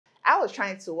I was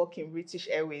trying to work in British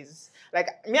Airways.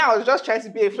 Like me, I was just trying to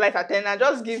be a flight attendant.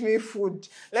 Just give me food.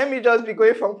 Let me just be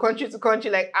going from country to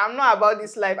country. Like I'm not about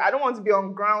this life. I don't want to be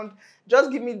on ground.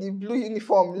 Just give me the blue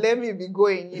uniform. Let me be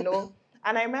going, you know.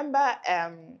 And I remember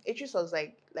Idris was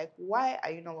like, why are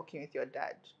you not working with your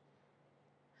dad?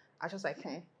 I was just like,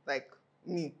 like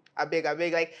me, I beg.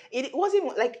 Like it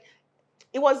wasn't like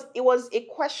it was a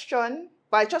question,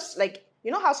 but just like, you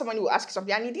know how somebody will ask you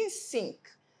something and it didn't sink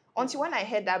until when I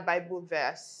heard that Bible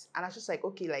verse, and I was just like,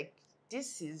 okay, like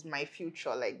this is my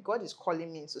future. Like God is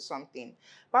calling me into something,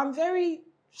 but I'm very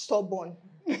stubborn.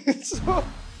 So.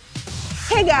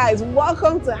 Hey guys,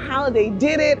 welcome to How They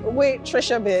Did It with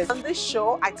TriciaBiz. On this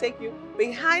show, I take you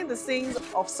behind the scenes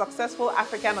of successful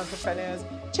African entrepreneurs,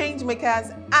 change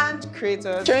makers, and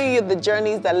creators, showing you the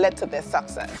journeys that led to their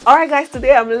success. All right, guys,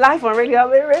 today I'm live on radio.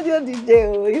 I'm a radio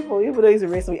DJ, even though it's a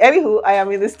race me. Anywho, I am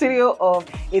in the studio of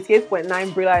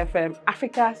 88.9 Brila FM,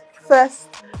 Africa's first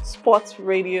sports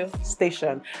radio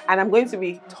station, and I'm going to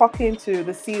be talking to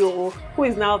the CEO, who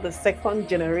is now the second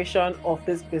generation of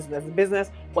this business. The business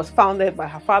was founded by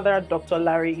her father, Dr.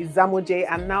 Larry-Izamoje,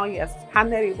 and now he has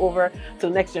handed it over to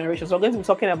the next generation. So we're going to be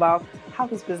talking about how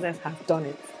this business has done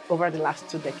it over the last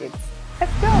 2 decades.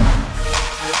 Let's go.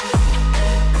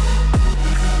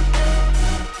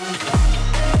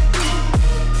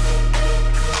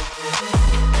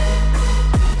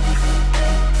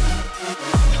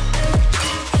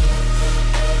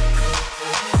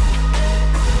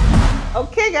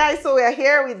 Okay, guys, so we are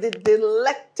here with the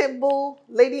delectable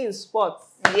lady in sports.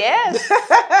 Yes.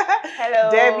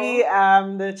 Hello. Debbie,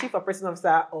 the Chief Operating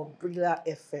Officer of Brila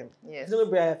FM. Yes. No,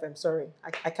 Brila FM, sorry.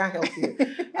 I can't help you.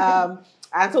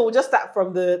 And so we'll just start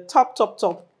from the top.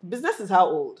 Business is how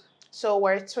old? So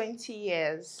we're 20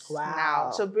 years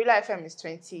now. So Brila FM is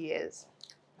 20 years.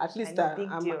 At least big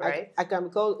deal, right? I can be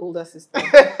called older sister.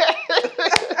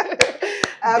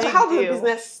 So how did the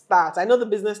business start? I know the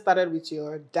business started with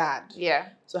your dad. Yeah.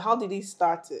 So how did he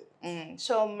start it?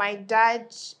 So my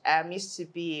dad used to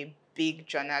be a big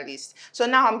journalist. So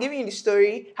now I'm giving you the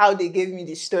story, how they gave me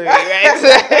the story,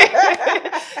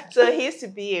 right? So he used to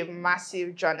be a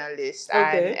massive journalist,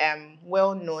 and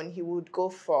well known. He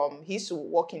used to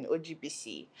work in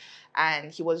OGBC,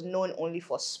 and he was known only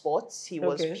for sports. He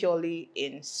was purely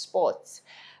in sports.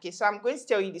 Okay, so I'm going to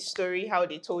tell you the story, how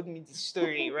they told me the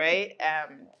story, right?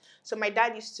 So my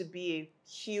dad used to be a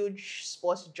huge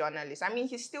sports journalist. I mean,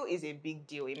 he still is a big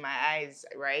deal in my eyes,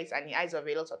 right? And the eyes of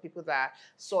a lot of people that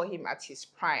saw him at his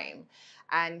prime.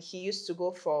 And he used to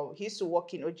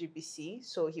work in OGBC,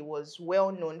 so he was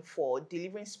well known for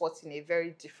delivering sports in a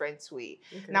very different way.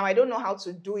 Now, I don't know how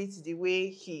to do it the way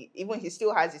he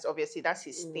still has it, obviously, that's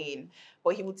his thing.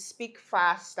 But he would speak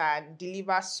fast and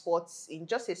deliver sports in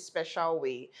just a special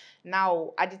way.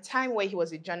 Now, at the time where he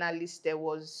was a journalist, there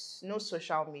was no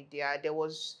social media, there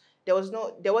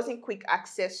wasn't quick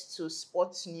access to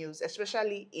sports news,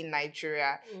 especially in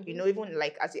Nigeria, you know, even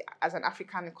like as an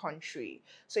African country.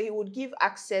 So he would give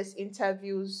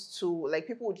interviews to, like,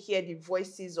 people would hear the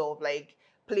voices of like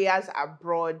players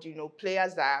abroad, you know,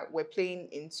 players that were playing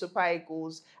in Super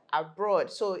Eagles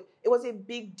abroad. So it was a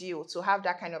big deal to have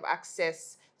that kind of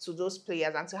access to those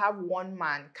players and to have one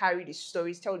man tell the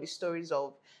stories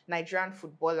of Nigerian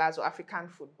footballers or African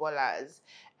footballers.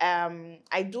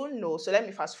 I don't know, so let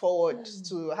me fast forward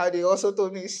to how they also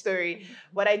told me the story.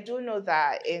 But I do know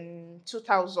that in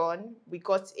 2000, we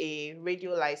got a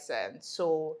radio license.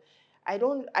 So I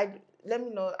don't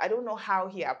know how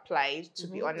he applied, to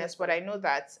be honest, but I know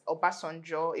that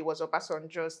it was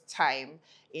Obasanjo's time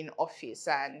in office.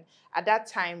 And at that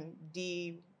time,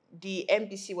 the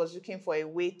MDC was looking for a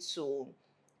way to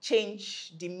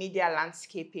change the media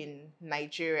landscape in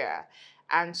Nigeria.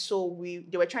 And so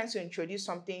they were trying to introduce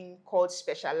something called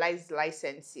specialized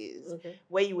licenses,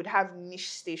 where you would have niche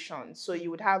stations. So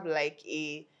you would have like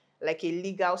a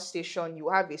legal station, you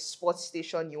have a sports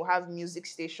station, you have music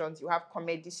stations, you have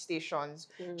comedy stations,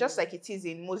 just like it is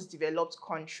in most developed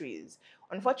countries.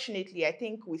 Unfortunately, I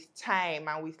think with time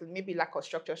and with maybe lack of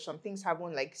structure, some things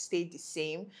haven't like stayed the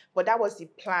same. But that was the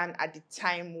plan at the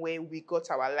time where we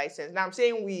got our license. Now I'm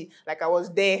saying we, like I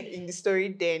was there in the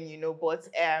story then, you know, but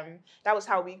that was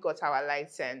how we got our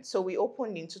license. So we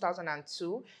opened in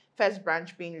 2002, first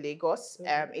branch being Lagos,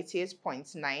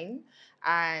 88.9.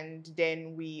 And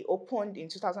then we opened in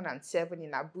 2007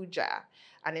 in Abuja,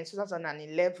 and in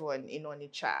 2011 in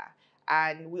Onitsha.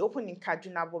 and we opened in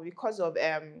Kaduna, but because of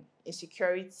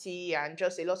insecurity and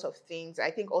just a lot of things, I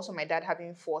think also my dad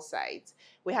having foresight,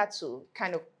 we had to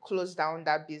kind of close down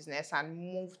that business and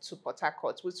move to Port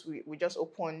Harcourt, which we just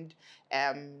opened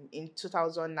in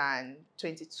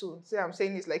 2022. So I'm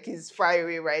saying it's like it's far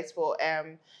away, right? But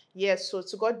yeah, so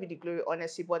to God be the glory,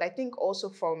 honestly. But I think also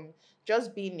from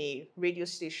just being a radio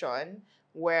station,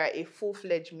 we're a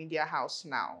full-fledged media house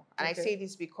now. And I say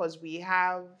this because we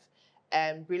have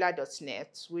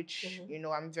Brila.net, which, you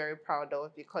know, I'm very proud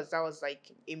of, because that was like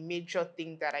a major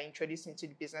thing that I introduced into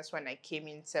the business when I came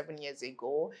in 7 years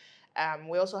ago.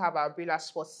 We also have our Brila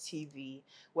Sports TV.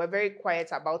 We're very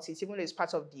quiet about it, even though it's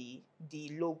part of the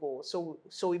logo.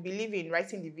 So we believe in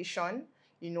writing the vision,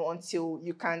 you know, until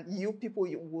you people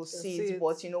will see it.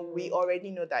 But, you know, we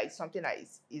already know that it's something that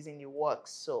is in the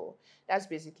works. So that's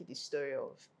basically the story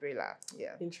of Brila.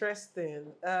 Yeah.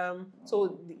 Interesting.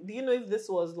 So do you know if this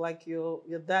was like your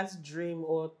dad's dream,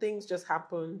 or things just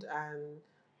happened and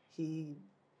he...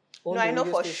 No, I know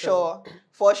for sure.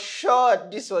 For sure,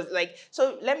 this was like...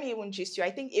 So let me even gist you.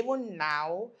 I think even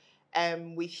now,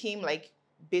 with him, like,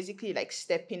 basically like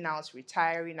stepping out,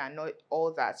 retiring and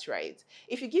all that, right?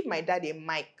 If you give my dad a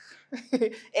mic,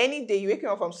 any day you wake him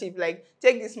up from sleep, like,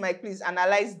 take this mic, please,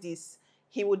 analyze this,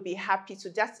 he would be happy to.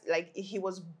 Just like, he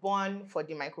was born for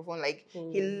the microphone. Like,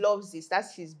 he loves this.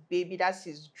 That's his baby. That's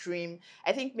his dream.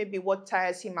 I think maybe what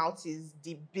tires him out is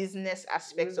the business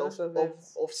aspects of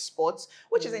sports,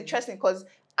 which is interesting, because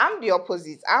I'm the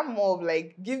opposite. I'm more of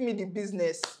like, give me the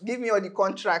business, give me all the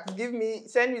contracts,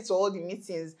 send me to all the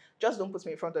meetings, just don't put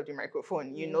me in front of the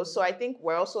microphone, you know? So I think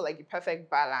we're also like the perfect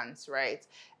balance, right?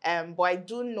 But I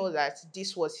do know that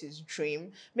this was his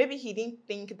dream. Maybe he didn't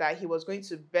think that he was going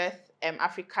to birth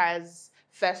Africa's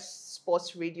first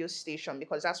sports radio station,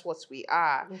 because that's what we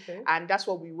are. And that's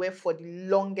what we were for the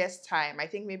longest time. I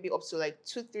think maybe up to like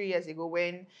 2-3 years ago,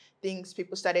 when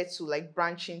people started to like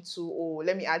branch into, oh,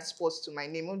 let me add sports to my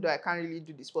name, even though I can't really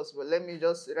do the sports, but let me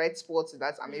just write sports,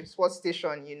 that I'm a sports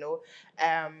station, you know.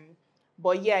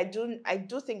 But yeah, I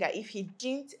do think that if he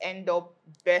didn't end up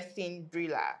birthing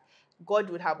Brila, God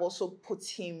would have also put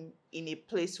him in a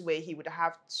place where he would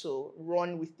have to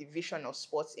run with the vision of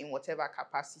sports in whatever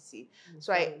capacity.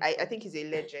 So I think he's a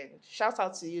legend. Shout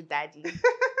out to you, Daddy.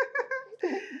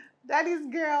 Daddy's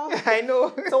girl. I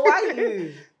know. So why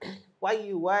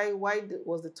you? Why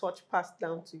was the torch passed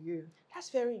down to you? That's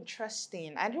very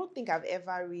interesting. I don't think I've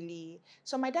ever really...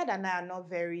 So my dad and I are not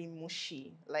very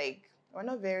mushy. Like, we're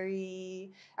not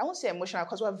very... I won't say emotional,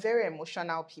 because we're very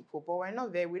emotional people, but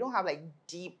we don't have like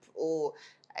deep,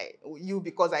 you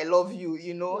because I love you,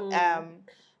 you know?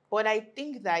 But I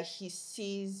think that he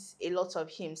sees a lot of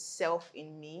himself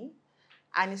in me.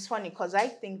 And it's funny, because I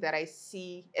think that I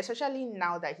see, especially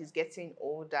now that he's getting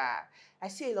older, I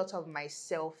see a lot of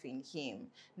myself in him.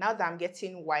 Now that I'm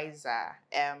getting wiser,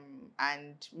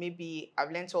 and maybe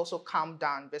I've learned to also calm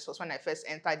down, versus when I first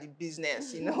entered the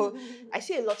business, you know, I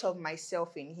see a lot of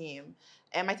myself in him.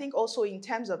 I think also in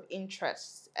terms of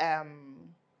interests,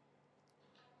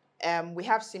 we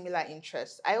have similar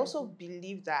interests. I also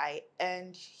believe that I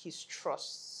earned his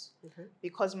trust,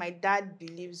 because my dad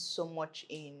believes so much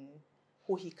in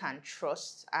who he can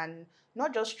trust, and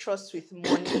not just trust with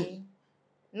money,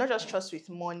 not just trust with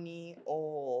money,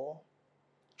 or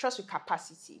trust with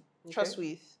capacity, trust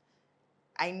with,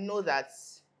 I know that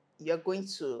you're going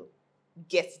to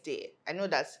get there. I know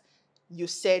that you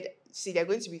said, see, there are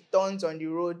going to be thorns on the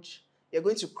road, you're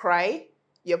going to cry,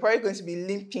 you're probably going to be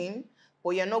limping,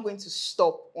 but you're not going to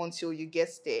stop until you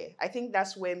get there. I think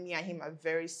that's where me and him are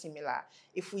very similar.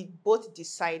 If we both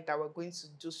decide that we're going to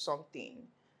do something,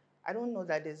 I don't know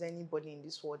that there's anybody in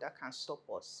this world that can stop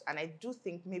us. And I do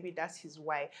think maybe that's his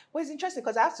why. But it's interesting,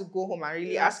 because I have to go home and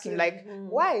really ask him, like,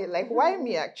 why? Like, why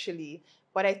me, actually?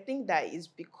 But I think that is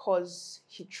because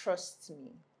he trusts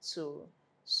me to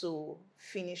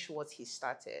finish what he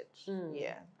started.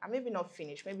 Yeah. And maybe not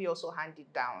finish, maybe also hand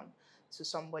it down to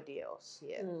somebody else.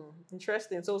 Yeah.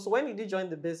 Interesting. So when did you join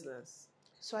the business?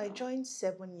 So I joined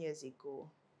 7 years ago.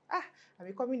 I'm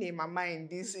becoming a mama in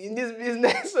this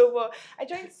business. So, but I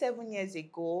joined 7 years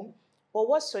ago. But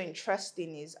what's so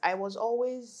interesting is I was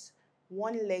always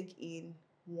one leg in,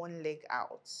 one leg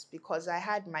out, because I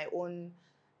had my own...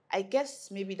 I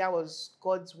guess maybe that was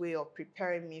God's way of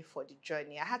preparing me for the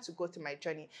journey. I had to go through my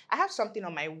journey. I have something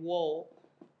on my wall.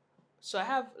 So I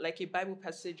have like a Bible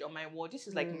passage on my wall. This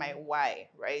is like my why,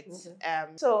 right?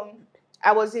 So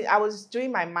I was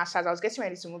doing my master's. I was getting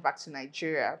ready to move back to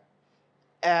Nigeria.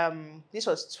 This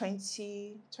was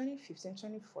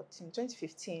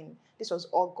 2015. This was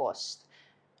August.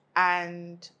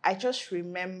 And I just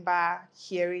remember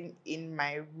hearing in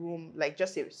my room, like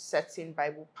just a certain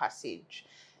Bible passage.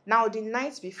 Now, the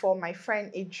night before, my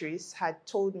friend Idris had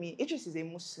told me, Idris is a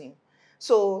Muslim.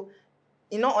 So,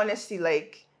 in all honesty,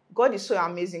 like, God is so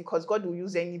amazing because God will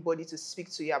use anybody to speak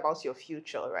to you about your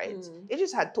future, right?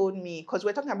 Idris had told me, because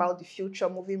we're talking about the future,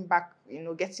 moving back,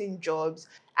 getting jobs.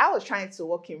 I was trying to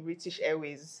work in British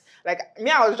Airways. Like,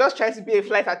 me, I was just trying to be a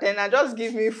flight attendant. Just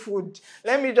give me food.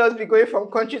 Let me just be going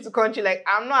from country to country. Like,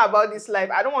 I'm not about this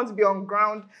life. I don't want to be on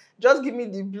ground. Just give me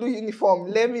the blue uniform.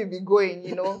 Let me be going,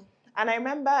 And I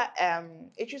remember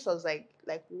Idris was like,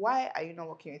 why are you not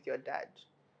working with your dad?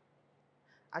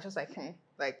 I was just like,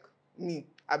 like, me,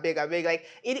 I beg. Like,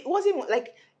 it wasn't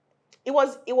like, it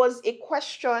was a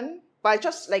question, but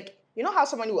just like, how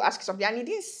somebody will ask you something and it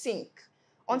didn't sink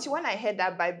until when I heard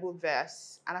that Bible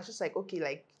verse, and I was just like, okay,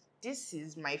 like, this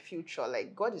is my future.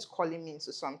 Like, God is calling me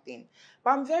into something, but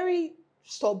I'm very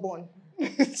stubborn.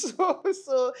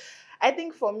 so I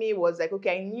think for me it was like,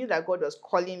 okay, I knew that God was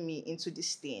calling me into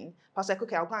this thing. I was like,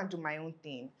 okay, I'll go and do my own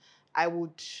thing. I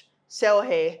would sell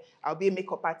hair. I'll be a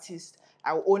makeup artist.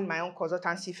 I will own my own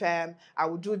consultancy firm. I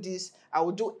will do this. I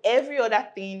will do every other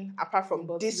thing apart from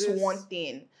this one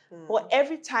thing. But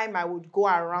every time I would go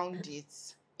around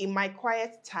it, in my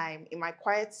quiet time, in my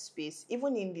quiet space,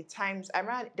 even in the times, I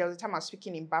remember there was a time I was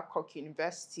speaking in Babcock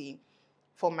University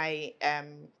for my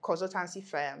consultancy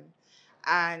firm.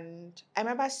 And I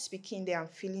remember speaking there and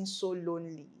feeling so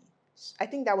lonely. I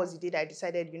think that was the day that I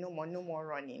decided, no more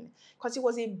running. Because it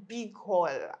was a big hall.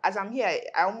 As I'm here,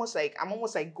 I'm almost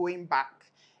like going back.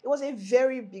 It was a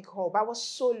very big hall, but I was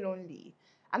so lonely.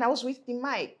 And I was with the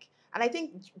mic. And I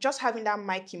think just having that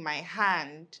mic in my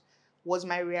hand was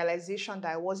my realization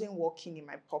that I wasn't walking in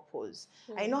my purpose.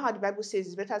 I know how the Bible says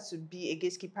it's better to be a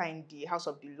gatekeeper in the house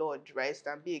of the Lord, right,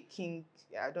 than be a king,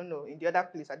 I don't know, in the other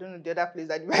place. I don't know the other place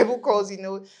that the Bible calls,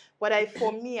 But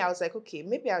for me, I was like, okay,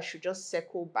 maybe I should just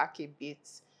circle back a bit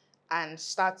and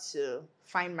start to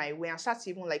find my way and start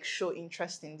to even like show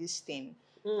interest in this thing.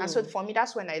 And so for me,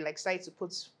 that's when I like started to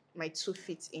put my 2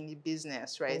 feet in the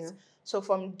business, right? So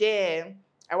from there,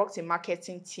 I worked in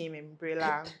marketing team in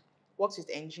Brila, worked with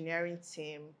engineering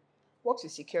team, worked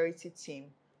with security team,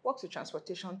 worked with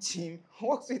transportation team,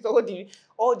 worked with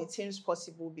all the teams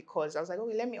possible, because I was like,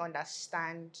 okay, let me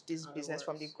understand this business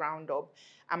from the ground up.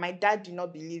 And my dad did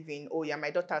not believe in, oh, you're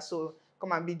my daughter, so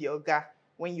come and be the oga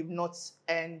when you've not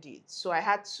earned it. So I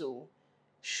had to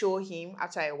show him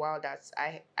after a while that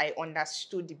I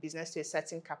understood the business to a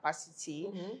certain capacity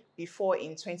before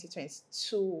in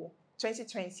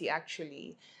 2020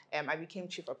 actually, I became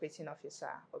Chief Operating Officer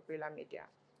of Brila Media.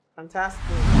 Fantastic.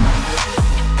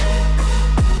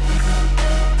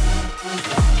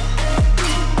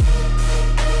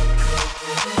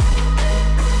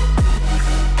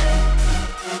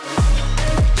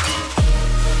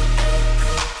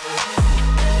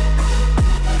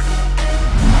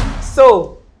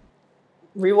 So,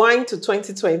 rewind to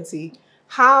 2020.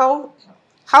 How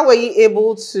were you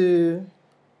able to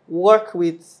work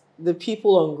with the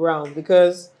people on ground?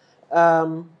 Because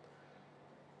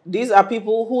these are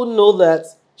people who know that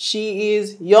she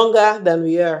is younger than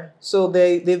we are. So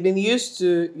they've been used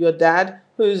to your dad,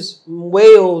 who's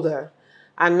way older.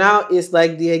 And now it's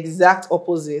like the exact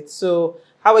opposite. So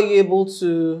how are you able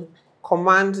to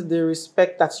command the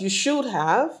respect that you should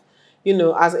have,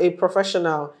 as a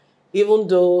professional, even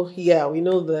though, we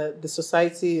know the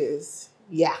society is,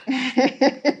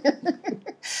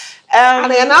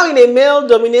 and they're now in a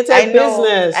male-dominated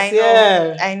business.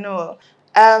 I know.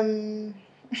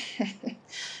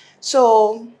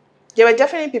 So there were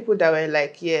definitely people that were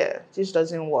like, this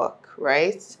doesn't work,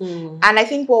 right? And I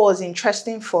think what was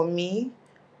interesting for me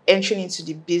entering into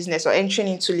the business or entering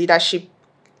into leadership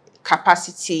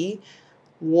capacity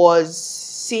was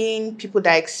seeing people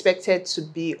that I expected to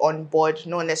be on board,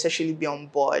 not necessarily be on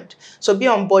board. So be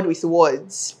on board with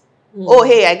words. Oh,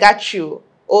 hey, I got you.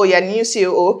 Oh, you're new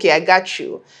CEO. Okay, I got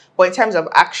you. But in terms of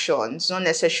actions, not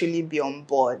necessarily be on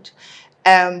board.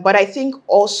 But I think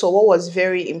also what was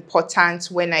very important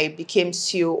when I became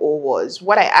COO was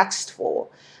what I asked for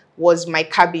was my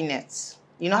cabinet.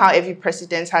 You know how every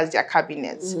president has their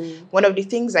cabinet. One of the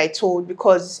things I told,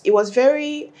 because it was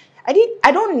very,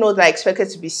 I don't know that I expected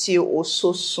to be COO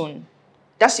so soon.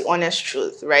 That's the honest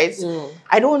truth, right?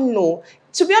 I don't know.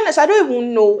 To be honest, I don't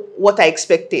even know what I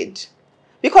expected.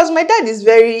 Because my dad is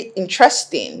very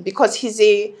interesting because he's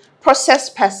a process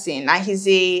person and he's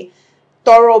a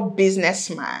thorough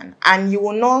businessman, and you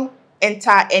will not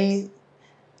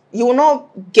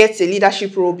get a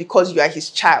leadership role because you are his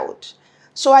child.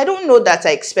 So I don't know that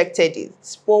I expected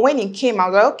it. But when it came, I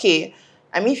was like, okay,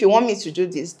 I mean, if you want me to do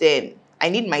this, then I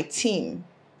need my team,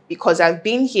 because I've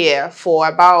been here for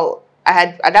about,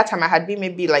 at that time I had been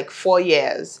maybe like 4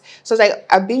 years. So it's like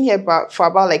I've been here for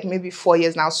about like maybe 4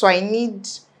 years now. So I need,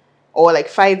 or like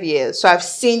 5 years. So I've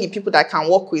seen the people that I can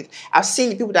work with. I've seen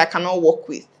the people that I cannot work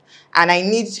with. And I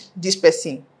need this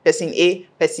person A,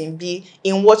 person B,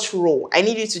 in what role? I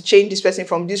need you to change this person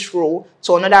from this role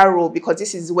to another role, because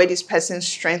this is where this person's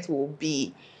strength will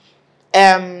be.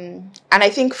 And I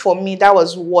think for me, that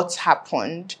was what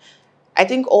happened. I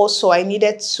think also I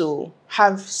needed to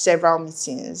have several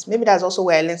meetings. Maybe that's also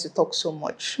where I learned to talk so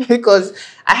much, because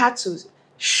I had to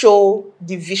show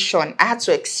the vision. I had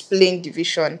to explain the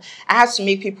vision. I had to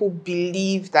make people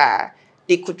believe that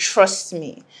they could trust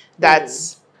me, that,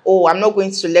 oh, I'm not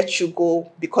going to let you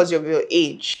go because of your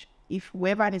age. If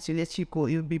whoever needs to let you go,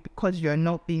 it will be because you're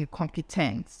not being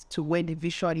competent to where the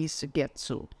vision is to get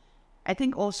to. I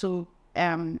think also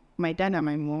my dad and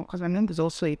my mom, because my mom is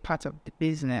also a part of the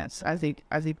business as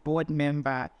a board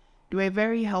member, they were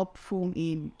very helpful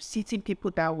in seating people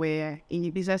that were in the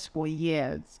business for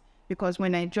years. Because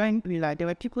when I joined Brila, there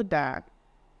were people that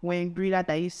were in Brila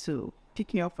that used to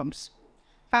pick me up from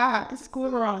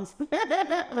school runs.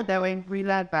 That were in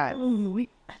Brila that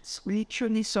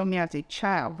literally saw me as a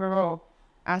child, bro.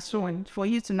 And so for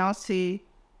you to now say,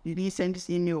 you didn't send this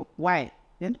email, why?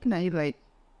 Then looking at you like,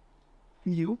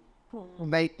 you?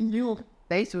 Like, you?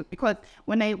 Because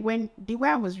when the way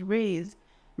I was raised,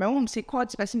 my mom said, call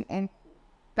this person, and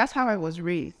that's how I was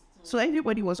raised. So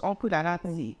everybody was uncle that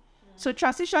me. So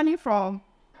transitioning from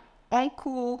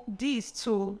uncle this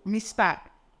to Mr.,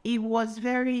 it was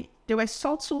there were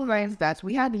subtle lines that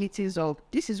we had meetings of,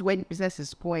 this is where the business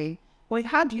is going. But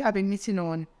how do you have a meeting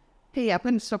on, hey, I'm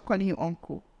going to stop calling you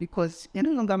uncle because you're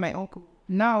no longer my uncle.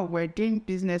 Now we're doing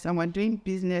business, and we're doing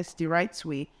business the right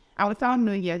way. And without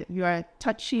knowing you are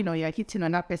touching or you're hitting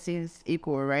on that person's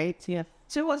ego, right? Yeah.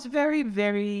 So it was very,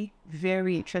 very,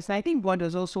 very interesting. I think what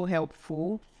was also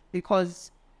helpful,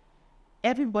 because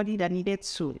everybody that needed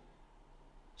to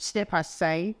step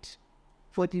aside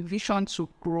for the vision to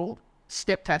grow,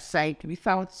 stepped aside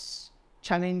without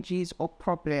challenges or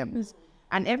problems.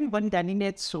 And everybody that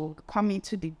needed to come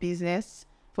into the business,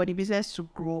 for the business to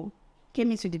grow,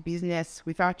 came into the business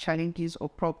without challenges or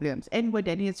problems.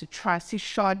 Anybody that needed to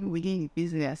transition within the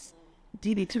business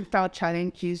did it without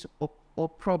challenges or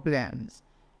problems.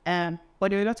 But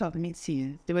there were a lot of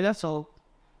meetings. There were lots of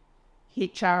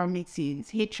HR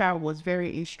meetings. HR was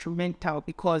very instrumental,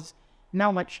 because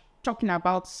now we're talking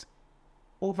about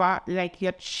like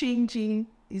you're changing,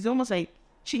 it's almost like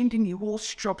changing the whole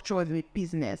structure of the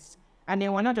business. And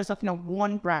then we're not just talking of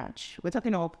one branch. We're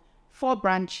talking of 4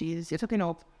 branches. You're talking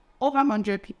of over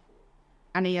 100 people.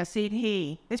 And then you're saying,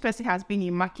 hey, this person has been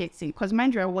in marketing. Because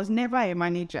mind you, I was never a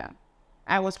manager.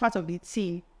 I was part of the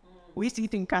team. We used to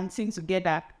eat in canteen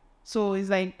together. So it's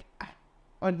like,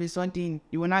 all of a sudden,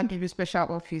 you will not give you special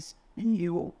office. And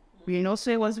you know,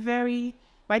 so it was very,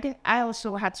 but I think I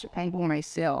also had to humble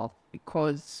myself,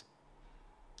 because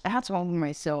I had to humble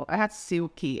myself. I had to say,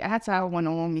 okay, I had to have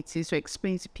one-on-one meetings to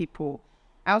explain to people.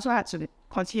 I also had to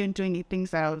continue doing the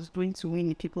things that I was doing to win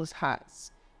in people's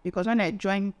hearts. Because when I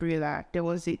joined Brila, there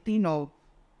was a thing of,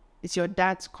 it's your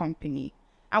dad's company.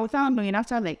 And without knowing,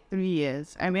 after like 3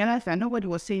 years, I realized that nobody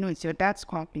was saying, no, it's your dad's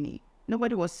company.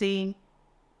 Nobody was saying,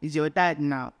 it's your dad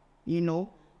now, you know?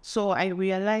 So I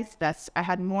realized that I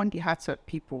had won the hearts of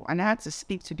people, and I had to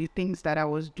stick to the things that I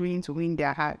was doing to win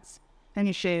their hearts. Let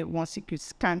me share one secret.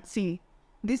 Canteen.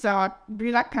 This is our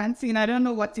Brila canteen. I don't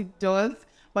know what it does,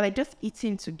 but like just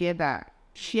eating together,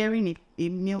 sharing a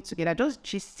meal together,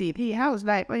 just say, hey, how's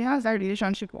that? Hey, how's that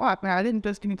relationship? What happened? I didn't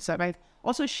just need to survive.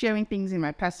 Also sharing things in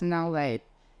my personal life.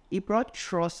 It brought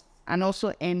trust, and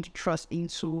also earned trust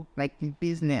into like the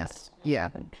business. Yeah.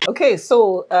 Okay,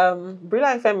 so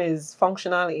Brila FM is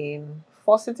functional in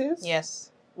 4 cities?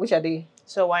 Yes. Which are they?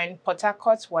 So we're in Port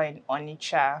Harcourt, we're in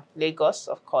Onitsha, Lagos,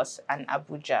 of course, and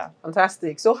Abuja.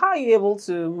 Fantastic. So how are you able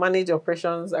to manage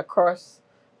operations across,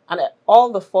 and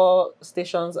all the 4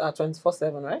 stations are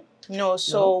 24/7, right? No,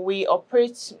 so we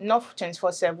operate not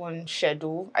 24/7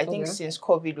 schedule. I think since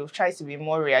COVID, we've tried to be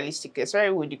more realistic,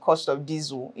 especially with the cost of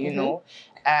diesel, you know.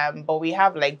 But we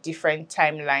have like different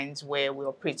timelines where we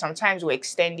operate. Sometimes we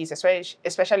extend this,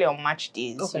 especially on match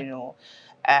days, you know.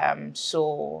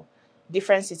 So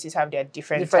different cities have their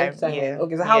different time. Yeah.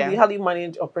 Okay, so how do you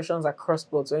manage operations across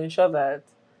both to ensure that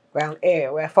we're on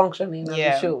air, we're functioning as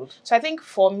we should. So I think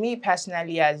for me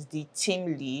personally, as the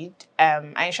team lead,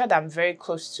 I ensure that I'm very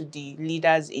close to the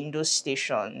leaders in those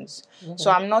stations.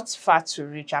 So I'm not far to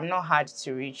reach. I'm not hard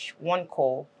to reach. One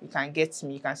call, you can get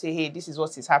me. You can say, hey, this is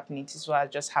what is happening. This is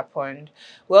what just happened.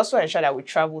 We also ensure that we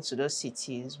travel to those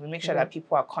cities. We make sure that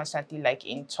people are constantly like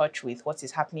in touch with what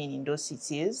is happening in those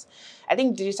cities. I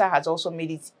think digital has also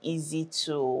made it easy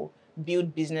to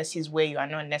build businesses where you are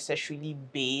not necessarily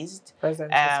based.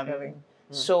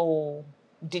 So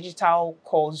digital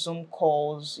calls, Zoom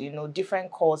calls,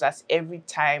 different calls as every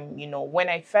time, when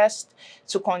I first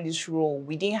took on this role,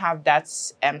 we didn't have that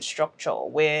structure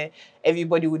where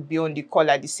everybody would be on the call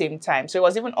at the same time. So it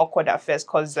was even awkward at first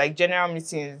because like general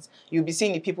meetings, you'll be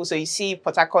seeing the people. So you see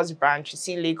Port Harcourt's branch, you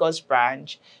see Lagos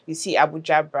branch, you see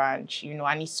Abuja branch,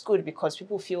 and it's good because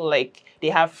people feel like they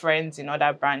have friends in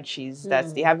other branches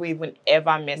that they haven't even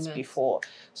ever met before.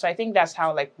 So I think that's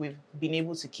how like we've been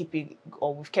able to keep it,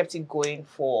 or we've kept it going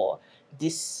for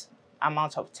this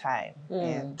amount of time.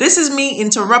 This is me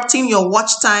interrupting your watch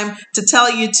time to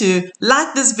tell you to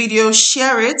like this video,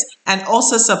 share it, and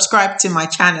also subscribe to my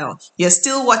channel. You're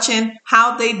still watching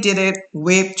How They Did It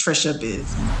with TriciaBiz.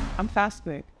 I'm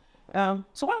fascinated.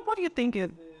 So what do you think is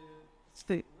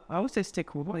I would say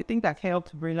stakeholder? What do you think that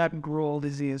helped Brila grow all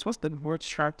these years? What's the word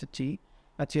strategy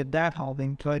that your dad had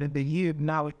employed and that you've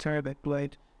now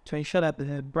employed to ensure that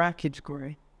the brand keeps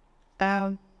growing?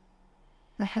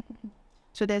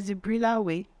 So there's the Brila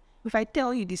way. If I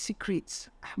tell you the secrets,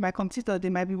 my competitor, they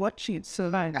might be watching. So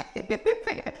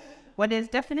but there's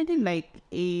definitely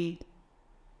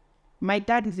my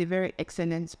dad is a very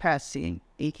excellent person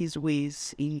in his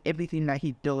ways, in everything that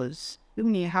he does.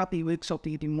 Even in how he wakes up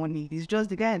in the morning, he's just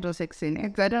the guy that does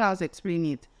excellence. I don't know how to explain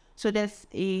it. So there's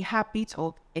a habit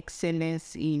of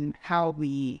excellence in how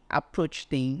we approach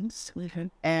things.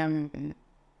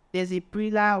 There's a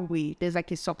Brila way. There's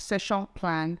like a succession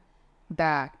plan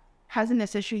that hasn't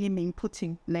necessarily been put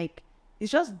in. Like,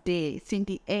 it's just there. It's in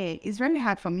the air. It's very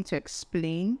hard for me to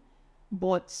explain.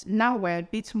 But now we're a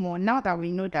bit more, now that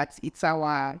we know that it's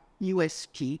our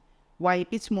USP, we're a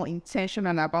bit more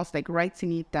intentional about like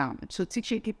writing it down. So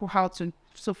teaching people how to,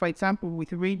 so for example,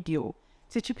 with radio,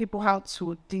 teaching people how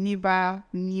to deliver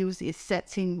news a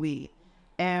certain way.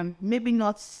 Maybe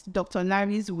not Dr.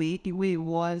 Larry's way, the way it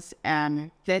was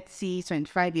 30,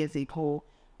 25 years ago,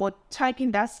 but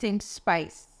taking that same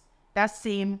spice,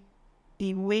 the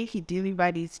way he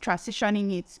delivered it,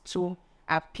 transitioning it to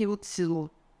appeal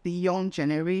to the young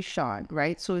generation,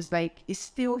 right? So it's like, it's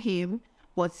still him,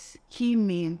 but him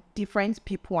in different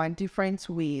people and different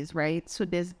ways, right? So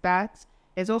there's that.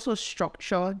 There's also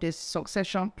structure, there's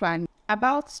succession plan.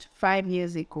 About 5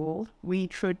 years ago, we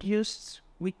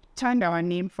turned our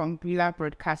name from Brila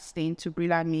Broadcasting to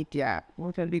Brila Media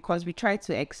because we tried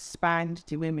to expand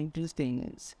the way we do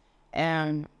things.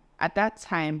 At that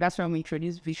time, that's when we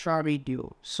introduced visual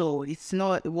radio. So it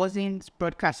wasn't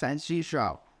broadcast as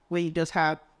usual, where you just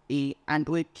have an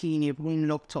OAP in a room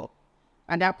laptop.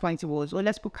 At that point, it was,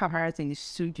 let's put cameras in the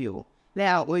studio.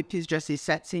 Let our OAPs just a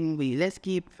certain way. Let's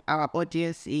give our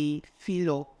audience a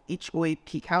feel of each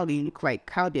OAP, how they look like,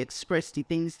 how they express the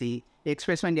things they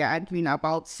express when they're arguing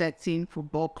about certain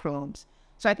football clubs.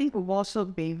 So I think we've also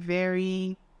been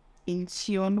very in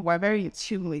tune. We're very in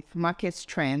tune with market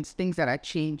trends, things that are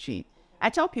changing. I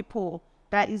tell people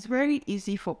that it's very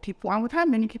easy for people, and we've had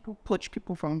many people poach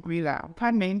people from Brila. We've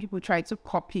had many people try to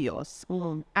copy us.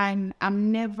 And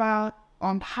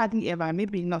I'm hardly ever,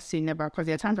 maybe not saying never, because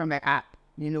there are times I'm like,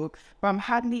 but I'm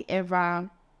hardly ever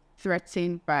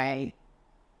threatened by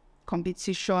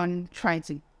competition trying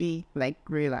to be like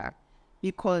Brila,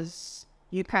 because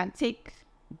you can take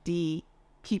the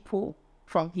people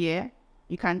from here,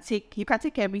 you can take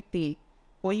everything,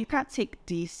 but you can't take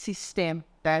the system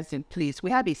that's in place. We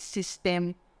have a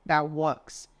system that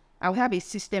works. And we have a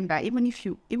system that even if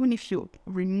you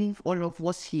remove all of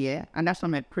us here, and that's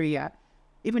not my prayer,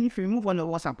 even if you remove all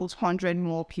of us and put 100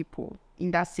 more people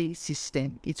in that same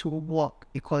system, it will work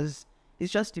because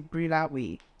it's just the Brila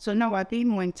way. So now we're being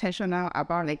more intentional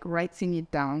about like writing it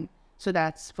down so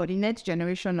that for the next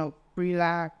generation of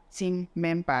Brila team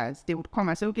members, they would come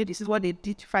and say, okay, this is what they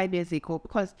did 5 years ago.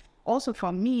 Because also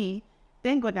for me,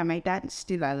 thank God that my dad is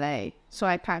still alive. So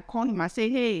I can call him and say,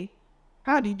 hey,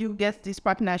 how did you get this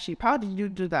partnership? How did you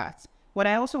do that? But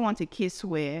I also want a case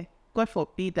where, God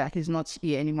forbid that he's not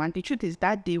here anymore. And the truth is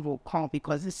that day will come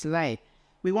because it's life.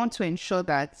 We want to ensure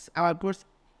that our growth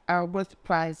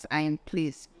plans are in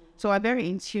place. So we're very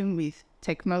in tune with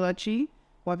technology.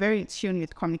 We're very in tune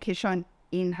with communication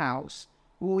in-house.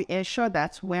 We ensure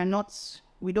that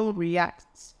we don't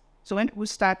react. So when people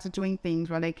start doing things,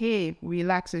 we're like, hey,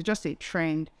 relax, it's just a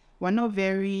trend. we're not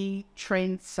very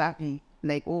trend savvy,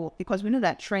 like, oh, because we know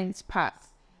that trends pass,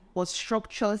 but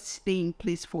structures stay in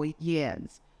place for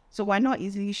years. So we're not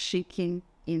easily shaking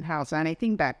in-house. And I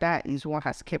think that is what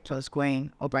has kept us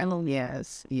going over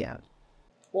years. Yeah.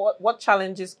 What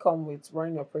challenges come with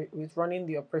running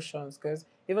the operations? Because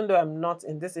even though I'm not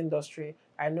in this industry,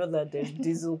 I know that there's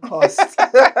diesel costs.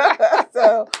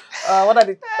 So, what are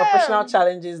the operational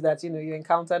challenges that you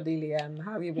encounter daily, and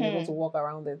how have you been able to work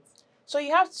around it? So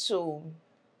you have to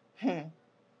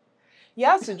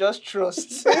just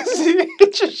trust. You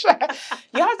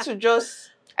have to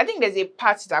just. I think there's a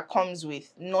part that comes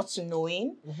with not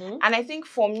knowing, and I think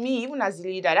for me, even as a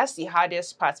leader, that's the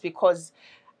hardest part, because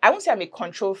I won't say I'm a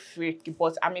control freak,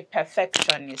 but I'm a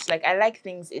perfectionist. Like, I like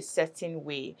things a certain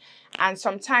way. And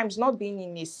sometimes not being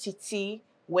in a city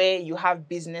where you have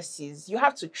businesses, you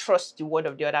have to trust the word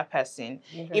of the other person.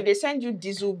 Okay. If they send you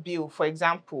diesel bill, for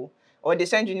example, or they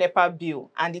send you NEPA bill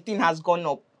and the thing has gone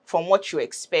up from what you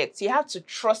expect, you have to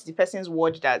trust the person's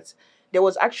word that there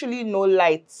was actually no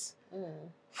light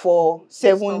for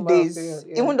 7 days.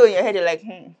 Yeah. Even though in your head you're like,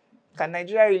 can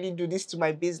Nigeria really do this to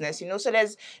my business? So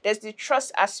there's the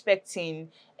trust aspect in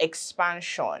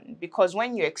expansion, because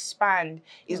when you expand,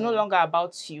 it's no longer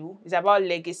about you, it's about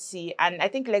legacy. And I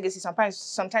think legacy,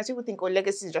 sometimes people think, oh,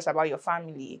 legacy is just about your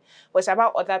family, but it's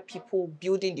about other people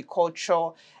building the culture.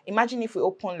 Imagine if we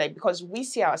open, because we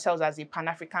see ourselves as a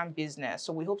Pan-African business,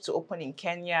 so we hope to open in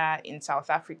Kenya, in South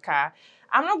Africa.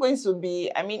 I'm not going to be,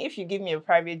 if you give me a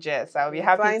private jet, I'll be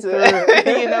happy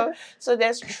to, So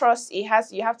there's trust. You have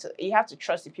to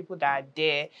trust the people that are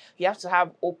there. You have to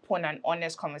have open and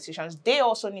honest conversations. They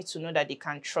also need to know that they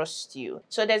can trust you.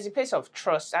 So there's a place of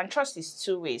trust, and trust is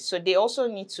two ways. So they also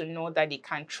need to know that they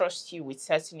can trust you with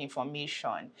certain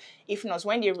information. If not,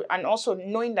 and also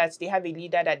knowing that they have a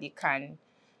leader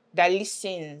that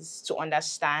listens to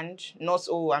understand, not,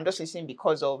 oh, I'm just listening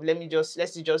because of,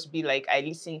 let's just be like, I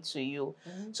listen to you.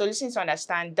 So listen to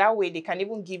understand, that way they can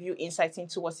even give you insight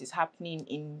into what is happening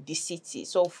in the city.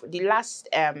 So the last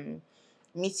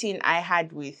meeting I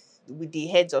had with the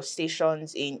heads of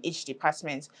stations in each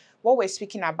department, what we're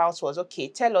speaking about was, okay,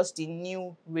 tell us the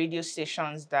new radio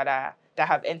stations that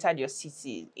have entered your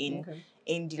city in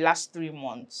the last 3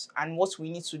 months, and what we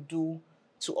need to do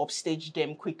to upstage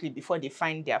them quickly before they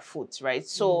find their foot, right?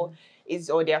 So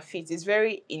or their feet. It's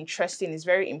very interesting. It's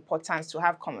very important to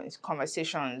have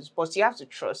conversations, but you have to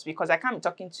trust, because I can't be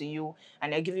talking to you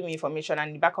and you're giving me information, and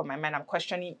in the back of my mind, I'm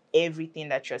questioning everything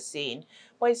that you're saying.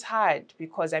 But it's hard,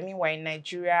 because we're in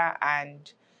Nigeria,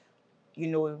 and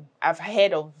I've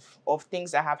heard of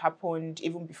things that have happened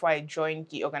even before I joined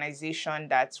the organization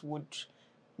that would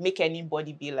make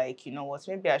anybody be like, you know what,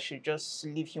 maybe I should just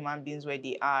leave human beings where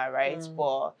they are, right?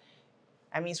 But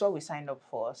it's what we signed up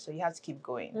for, so you have to keep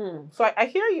going. So I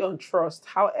hear you on trust.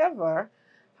 However,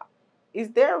 is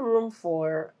there room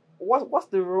for what's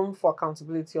the room for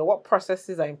accountability, or what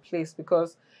processes are in place?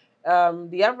 Because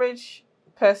the average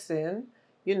person,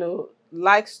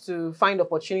 likes to find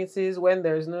opportunities when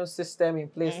there is no system in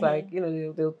place. Like,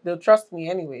 they'll trust me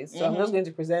anyways, so I'm just going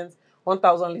to present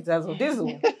 1,000 liters of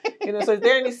diesel. So is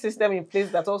there any system in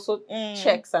place that also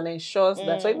checks and ensures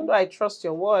that? So even though I trust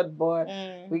your word, but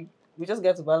we just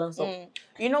get to balance up.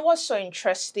 What's so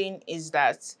interesting is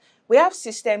that we have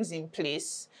systems in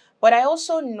place, but I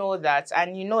also know that,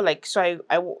 and so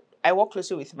I work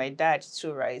closely with my dad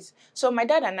too, right? So my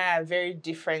dad and I are very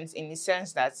different in the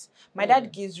sense that my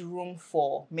dad gives room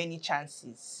for many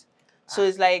chances. So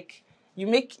it's like he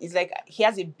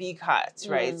has a big heart,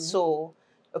 right? So,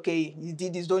 okay, you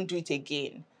did this, don't do it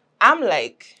again. I'm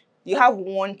like, you have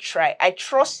one try. I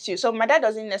trust you. So my dad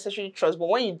doesn't necessarily trust, but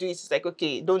when you do it, it's like,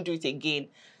 okay, don't do it again.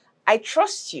 I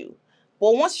trust you.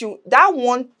 But once that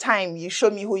one time you show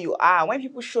me who you are, when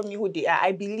people show me who they are,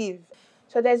 I believe.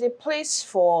 So there's a place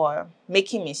for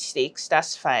making mistakes,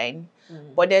 that's fine.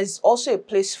 But there's also a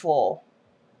place for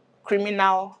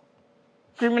criminal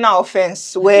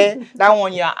offense, where that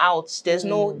one you're out. There's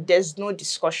no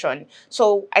discussion.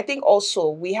 So I think also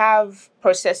we have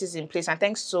processes in place, and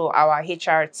thanks to our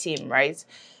HR team, right?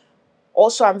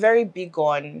 Also, I'm very big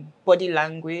on body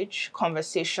language,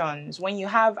 conversations. When you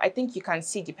have, I think you can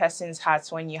see the person's heart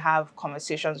when you have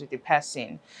conversations with the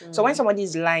person. So when somebody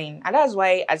is lying, and that's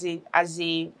why as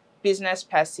a business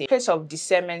person, place of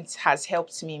discernment has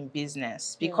helped me in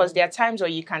business, because there are times where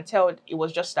you can tell it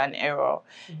was just an error.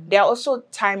 There are also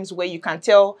times where you can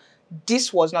tell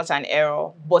this was not an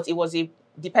error, but it was the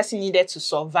person needed to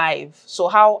survive. So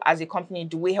how, as a company,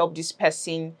 do we help this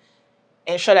person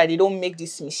ensure that they don't make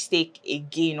this mistake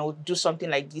again or do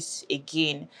something like this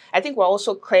again? I think we're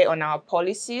also clear on our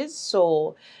policies.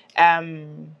 So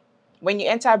when you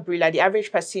enter Brila, the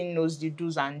average person knows the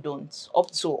do's and don'ts, up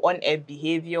to on-air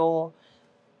behavior,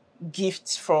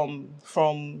 gifts from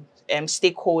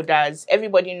stakeholders.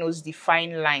 Everybody knows the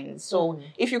fine lines. So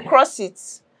if you cross it,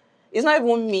 it's not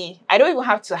even me. I don't even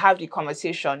have to have the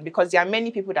conversation, because there are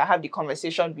many people that have the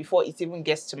conversation before it even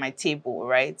gets to my table,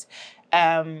 right?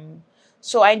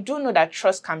 So I do know that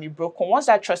trust can be broken. Once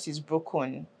that trust is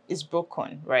broken, it's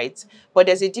broken, right? But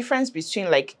there's a difference between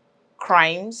like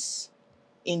crimes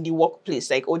in the workplace,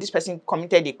 like, oh, this person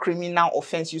committed a criminal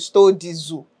offense, you stole this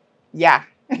zoo. Yeah.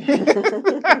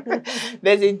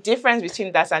 There's a difference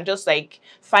between that and just like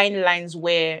fine lines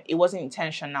where it wasn't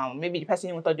intentional. Maybe the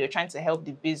person even thought they were trying to help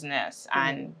the business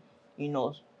and, you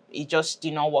know, it just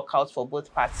did not work out for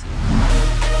both parties.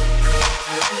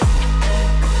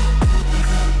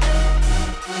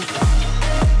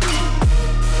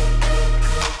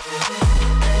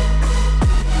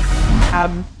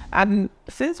 And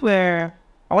since I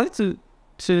wanted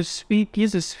to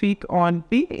speak on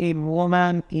being a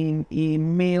woman in a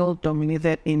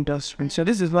male-dominated industry. So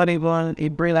this is not even a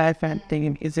Brila FM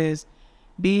thing. It is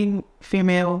being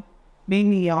female,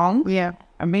 being young. Yeah.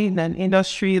 I mean, an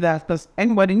industry that, because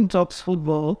anybody who talks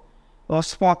football or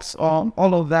sports or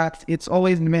all of that, it's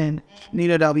always men. You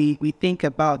know, that we think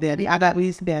about. They're the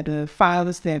athletes, they're the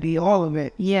fathers, they're the all of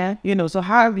it. Yeah. You know, so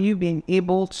how have you been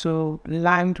able to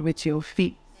land with your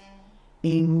feet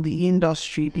in the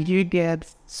industry? Did you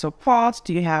get support?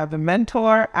 Do you have a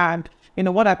mentor? And, you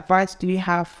know, what advice do you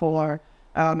have for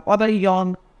other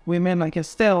young women like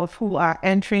yourself who are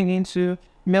entering into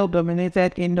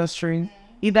male-dominated industry,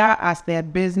 either as their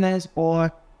business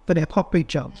or for their corporate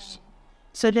jobs?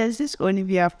 So there's this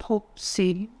Olivia Pope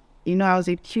scene. You know, I was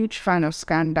a huge fan of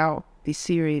Scandal, the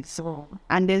series.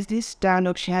 And there's this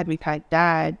dialogue she had with her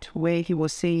dad where he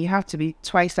was saying you have to be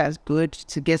twice as good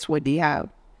to guess what they have.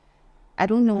 I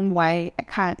don't know why I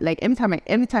can't, like, every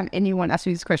time anyone asks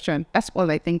me this question, that's all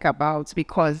I think about,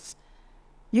 because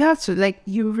you have to, like,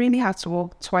 you really have to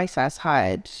work twice as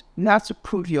hard. You have to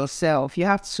prove yourself. You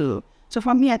have to. So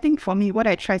for me, I think what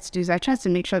I try to do is I try to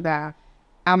make sure that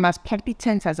I'm as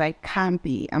competent as I can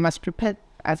be. I'm as prepared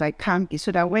as I can be,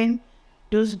 so that when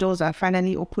those doors are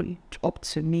finally opened up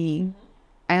to me,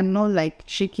 I am not like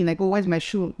shaking, like, oh, where's my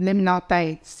shoe? Let me now tie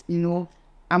it, you know.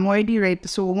 I'm already ready.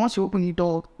 So once you open the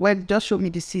door, well, just show me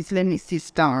the seats. Let me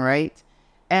sit down, right?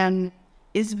 And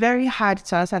it's very hard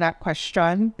to answer that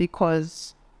question,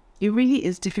 because it really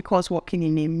is difficult working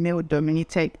in a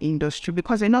male-dominated industry,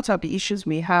 because a lot of the issues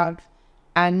we have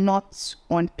are not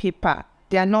on paper.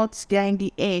 They are in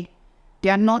the air. They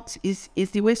are not, it's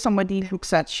the way somebody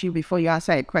looks at you before you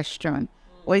answer a question.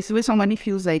 Or it's the way somebody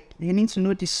feels like they need to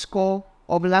know the score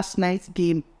of last night's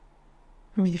game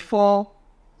before.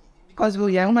 Because, well,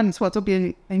 yeah, woman is what to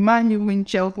be a man, you win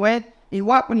Chelsea. When in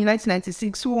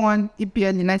 1996, who won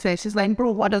EPL in 1996? She's like,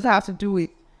 bro, what does that have to do with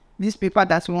this paper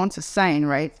that we want to sign,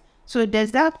 right? So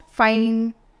there's that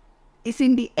fine, it's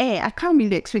in the air. I can't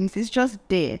really explain it. It's just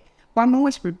there. But I'm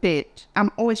always prepared.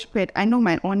 I know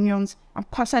my onions. I'm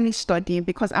constantly studying,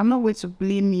 because I'm not going to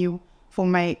blame you for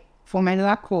my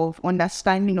lack of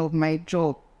understanding of my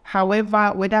job.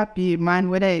 However, whether it be a man,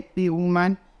 whether it be a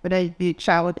woman, whether it be a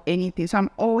child, anything. So I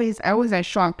always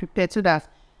ensure I'm prepared, so that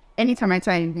anytime I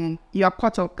tell you, you are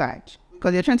caught off guard.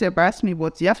 Because you're trying to embarrass me,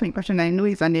 but you ask me a question I know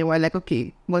is, and they were like,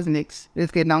 okay, what's next?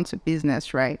 Let's get down to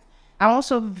business, right? I'm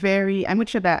also I make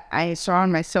sure that I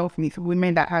surround myself with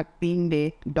women that have been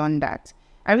there, done that.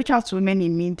 I reach out to women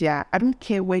in media. I don't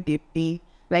care where they be.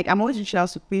 Like, I'm always reaching out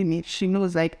to me. She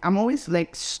knows, like, I'm always,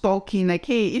 like, stalking, like,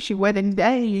 hey, if she wear them,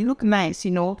 hey, you look nice,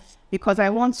 you know, because I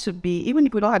want to be, even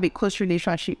if we don't have a close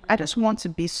relationship, I just want to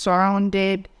be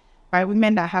surrounded by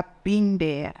women that have been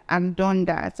there and done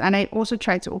that. And I also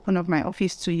try to open up my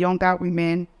office to younger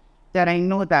women that I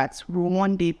know that will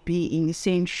one day be in the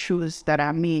same shoes that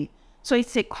are me. So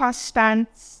it's a constant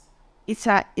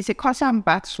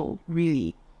battle,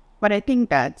 really. But I think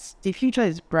that the future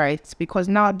is bright, because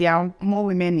now there are more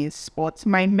women in sports.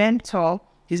 My mentor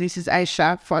is Mrs.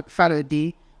 Aisha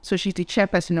Farodi. So she's the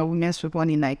chairperson of Women's Football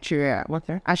in Nigeria.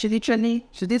 Okay. And she did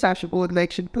how she would,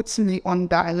 like, she puts me on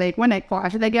that. Like, when I call her,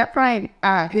 she's like, yeah, crying.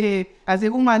 Hey, as a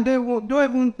woman, don't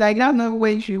even, like, that's no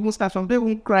way she will start from, don't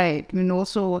even cry, you know.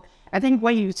 So I think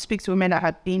when you speak to women that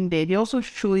have been there, they also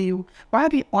show you, why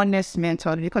be honest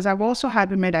mentor, because I've also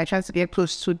had women that I try to get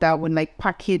close to that would, like,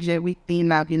 package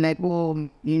everything up, be like, oh,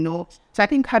 you know. So I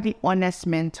think having honest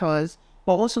mentors,